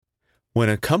When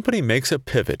a company makes a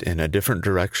pivot in a different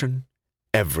direction,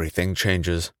 everything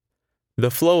changes.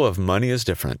 The flow of money is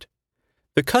different.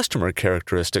 The customer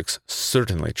characteristics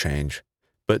certainly change,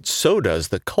 but so does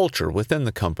the culture within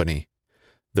the company.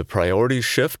 The priorities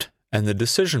shift and the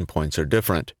decision points are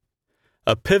different.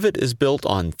 A pivot is built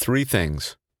on three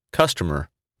things: customer,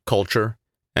 culture,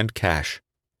 and cash.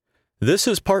 This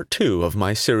is part 2 of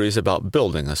my series about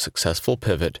building a successful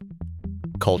pivot.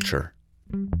 Culture.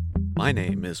 My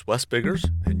name is Wes Biggers,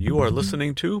 and you are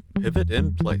listening to Pivot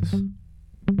in Place.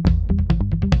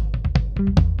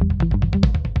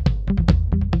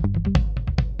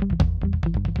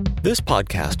 This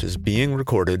podcast is being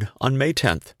recorded on May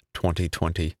 10th,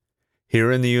 2020.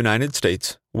 Here in the United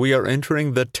States, we are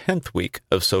entering the 10th week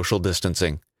of social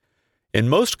distancing. In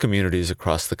most communities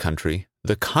across the country,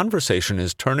 the conversation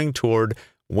is turning toward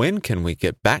when can we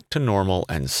get back to normal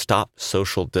and stop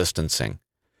social distancing.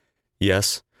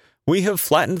 Yes, we have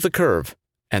flattened the curve,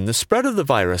 and the spread of the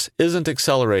virus isn't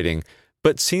accelerating,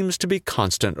 but seems to be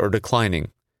constant or declining.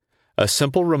 A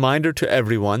simple reminder to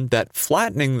everyone that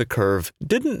flattening the curve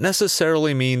didn't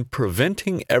necessarily mean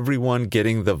preventing everyone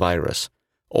getting the virus,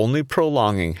 only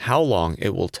prolonging how long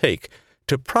it will take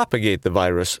to propagate the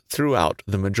virus throughout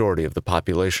the majority of the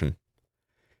population.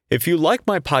 If you like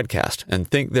my podcast and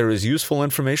think there is useful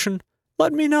information,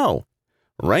 let me know.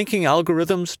 Ranking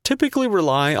algorithms typically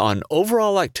rely on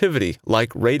overall activity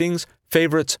like ratings,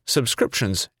 favorites,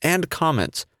 subscriptions, and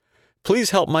comments.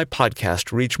 Please help my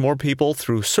podcast reach more people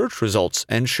through search results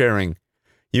and sharing.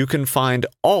 You can find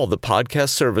all the podcast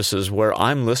services where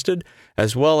I'm listed,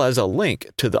 as well as a link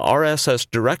to the RSS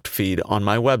direct feed on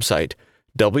my website,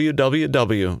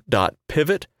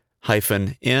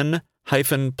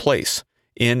 www.pivot-in-place.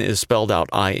 In is spelled out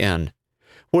I-N,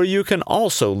 where you can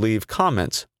also leave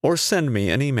comments or send me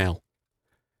an email.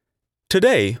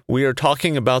 Today, we are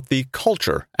talking about the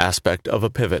culture aspect of a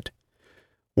pivot.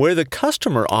 Where the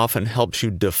customer often helps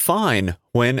you define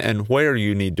when and where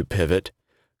you need to pivot,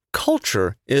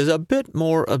 culture is a bit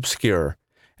more obscure.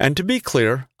 And to be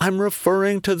clear, I'm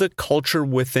referring to the culture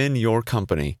within your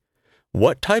company.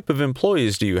 What type of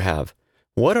employees do you have?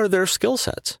 What are their skill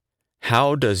sets?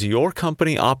 How does your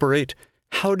company operate?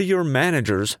 How do your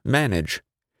managers manage?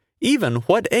 Even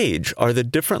what age are the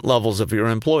different levels of your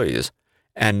employees?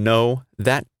 And no,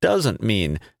 that doesn't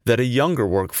mean that a younger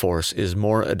workforce is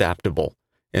more adaptable.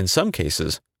 In some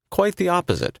cases, quite the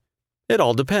opposite. It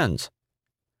all depends.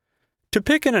 To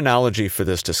pick an analogy for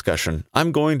this discussion,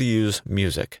 I'm going to use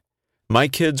music. My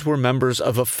kids were members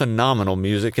of a phenomenal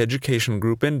music education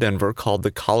group in Denver called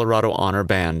the Colorado Honor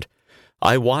Band.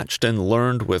 I watched and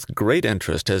learned with great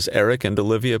interest as Eric and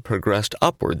Olivia progressed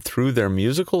upward through their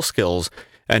musical skills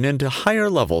and into higher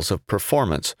levels of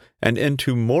performance and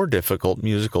into more difficult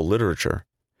musical literature.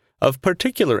 Of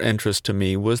particular interest to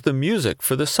me was the music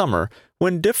for the summer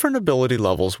when different ability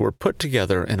levels were put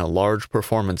together in a large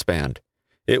performance band.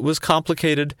 It was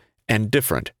complicated and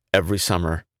different every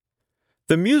summer.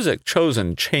 The music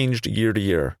chosen changed year to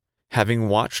year. Having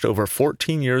watched over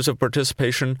 14 years of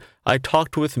participation, I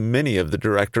talked with many of the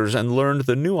directors and learned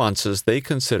the nuances they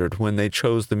considered when they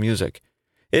chose the music.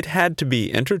 It had to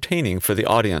be entertaining for the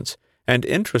audience and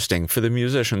interesting for the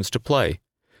musicians to play.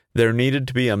 There needed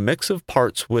to be a mix of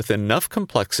parts with enough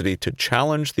complexity to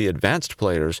challenge the advanced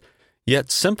players,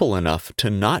 yet simple enough to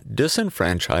not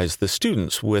disenfranchise the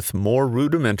students with more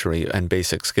rudimentary and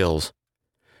basic skills.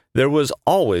 There was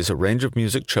always a range of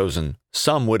music chosen.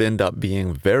 Some would end up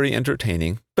being very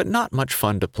entertaining, but not much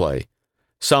fun to play.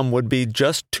 Some would be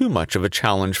just too much of a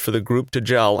challenge for the group to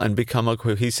gel and become a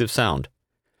cohesive sound.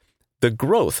 The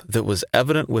growth that was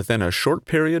evident within a short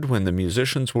period when the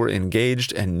musicians were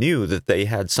engaged and knew that they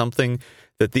had something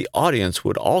that the audience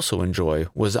would also enjoy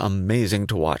was amazing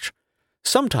to watch.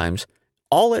 Sometimes,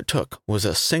 all it took was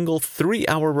a single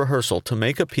 3-hour rehearsal to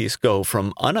make a piece go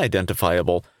from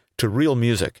unidentifiable to real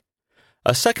music.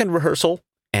 A second rehearsal,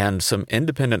 and some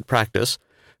independent practice,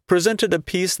 presented a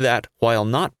piece that, while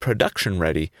not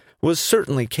production-ready, was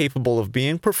certainly capable of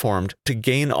being performed to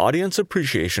gain audience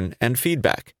appreciation and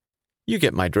feedback. You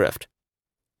get my drift.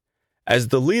 As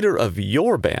the leader of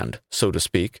your band, so to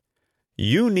speak,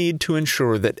 you need to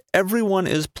ensure that everyone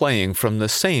is playing from the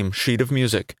same sheet of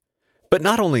music. But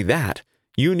not only that,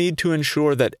 you need to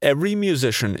ensure that every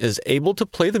musician is able to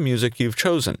play the music you've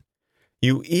chosen.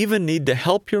 You even need to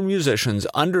help your musicians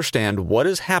understand what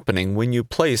is happening when you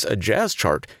place a jazz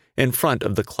chart in front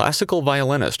of the classical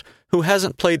violinist who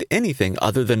hasn't played anything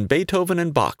other than Beethoven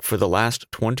and Bach for the last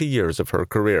 20 years of her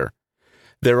career.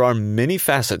 There are many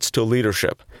facets to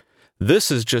leadership. This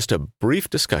is just a brief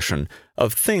discussion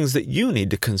of things that you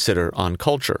need to consider on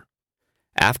culture.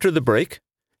 After the break,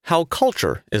 how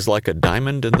culture is like a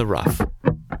diamond in the rough.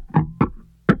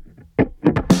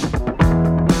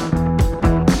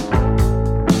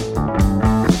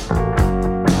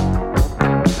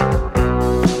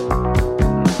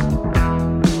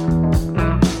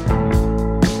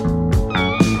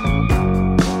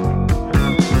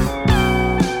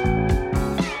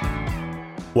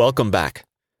 Welcome back.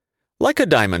 Like a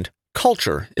diamond,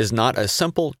 culture is not a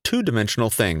simple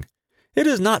two-dimensional thing. It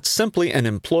is not simply an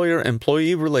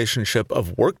employer-employee relationship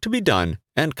of work to be done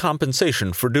and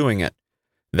compensation for doing it.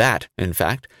 That, in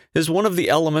fact, is one of the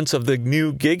elements of the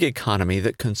new gig economy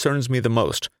that concerns me the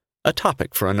most, a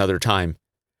topic for another time.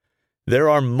 There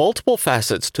are multiple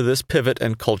facets to this pivot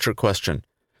and culture question.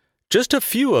 Just a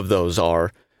few of those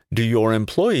are, do your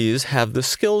employees have the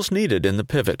skills needed in the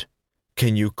pivot?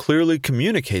 Can you clearly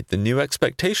communicate the new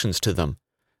expectations to them?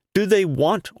 Do they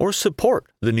want or support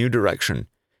the new direction?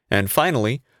 And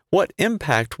finally, what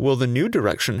impact will the new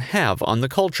direction have on the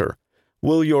culture?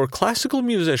 Will your classical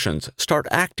musicians start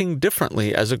acting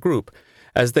differently as a group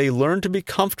as they learn to be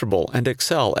comfortable and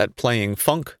excel at playing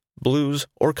funk, blues,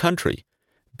 or country?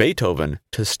 Beethoven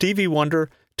to Stevie Wonder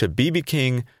to B.B.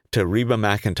 King to Reba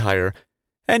McEntire,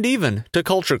 and even to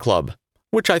Culture Club,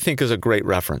 which I think is a great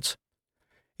reference.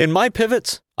 In my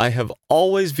pivots, I have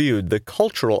always viewed the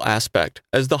cultural aspect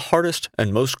as the hardest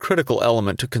and most critical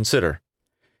element to consider.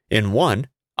 In one,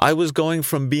 I was going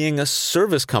from being a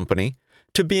service company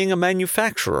to being a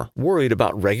manufacturer worried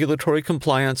about regulatory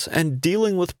compliance and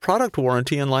dealing with product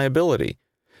warranty and liability.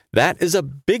 That is a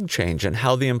big change in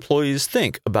how the employees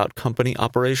think about company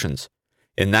operations.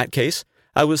 In that case,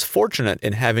 I was fortunate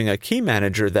in having a key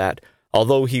manager that,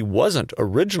 although he wasn't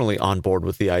originally on board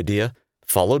with the idea,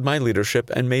 followed my leadership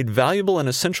and made valuable and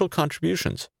essential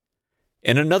contributions.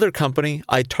 In another company,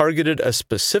 I targeted a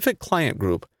specific client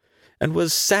group and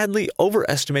was sadly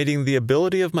overestimating the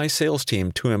ability of my sales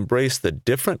team to embrace the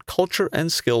different culture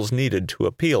and skills needed to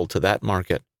appeal to that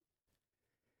market.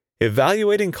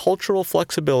 Evaluating cultural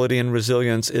flexibility and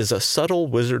resilience is a subtle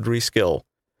wizardry skill.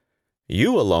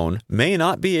 You alone may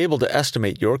not be able to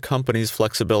estimate your company's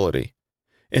flexibility.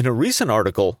 In a recent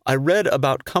article, I read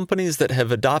about companies that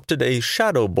have adopted a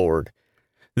shadow board.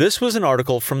 This was an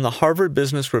article from the Harvard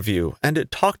Business Review, and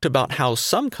it talked about how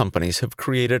some companies have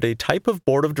created a type of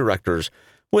board of directors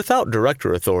without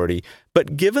director authority,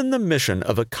 but given the mission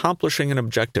of accomplishing an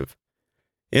objective.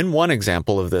 In one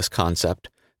example of this concept,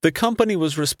 the company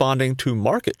was responding to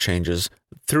market changes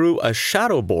through a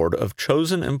shadow board of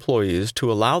chosen employees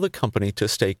to allow the company to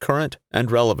stay current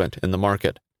and relevant in the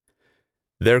market.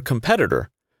 Their competitor,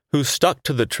 who stuck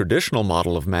to the traditional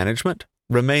model of management,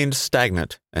 remained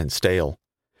stagnant and stale.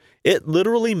 It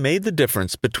literally made the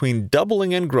difference between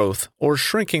doubling in growth or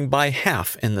shrinking by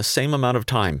half in the same amount of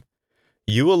time.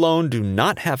 You alone do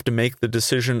not have to make the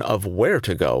decision of where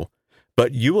to go,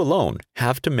 but you alone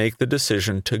have to make the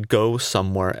decision to go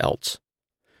somewhere else.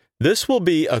 This will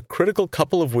be a critical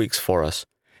couple of weeks for us,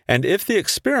 and if the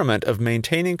experiment of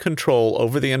maintaining control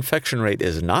over the infection rate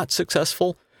is not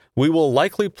successful, we will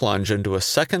likely plunge into a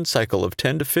second cycle of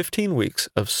 10 to 15 weeks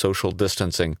of social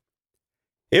distancing.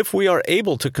 If we are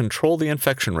able to control the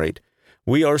infection rate,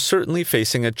 we are certainly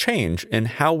facing a change in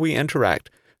how we interact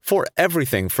for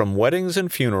everything from weddings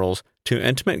and funerals to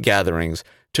intimate gatherings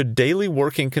to daily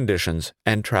working conditions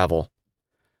and travel.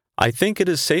 I think it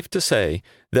is safe to say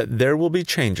that there will be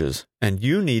changes and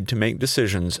you need to make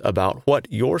decisions about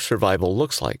what your survival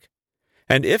looks like.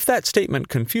 And if that statement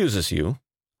confuses you,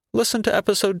 listen to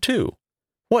episode 2.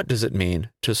 What does it mean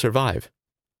to survive?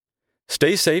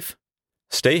 Stay safe,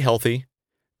 stay healthy,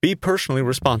 be personally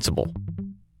responsible.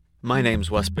 My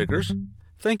name's Wes Biggers.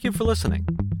 Thank you for listening.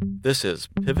 This is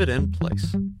Pivot in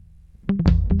Place.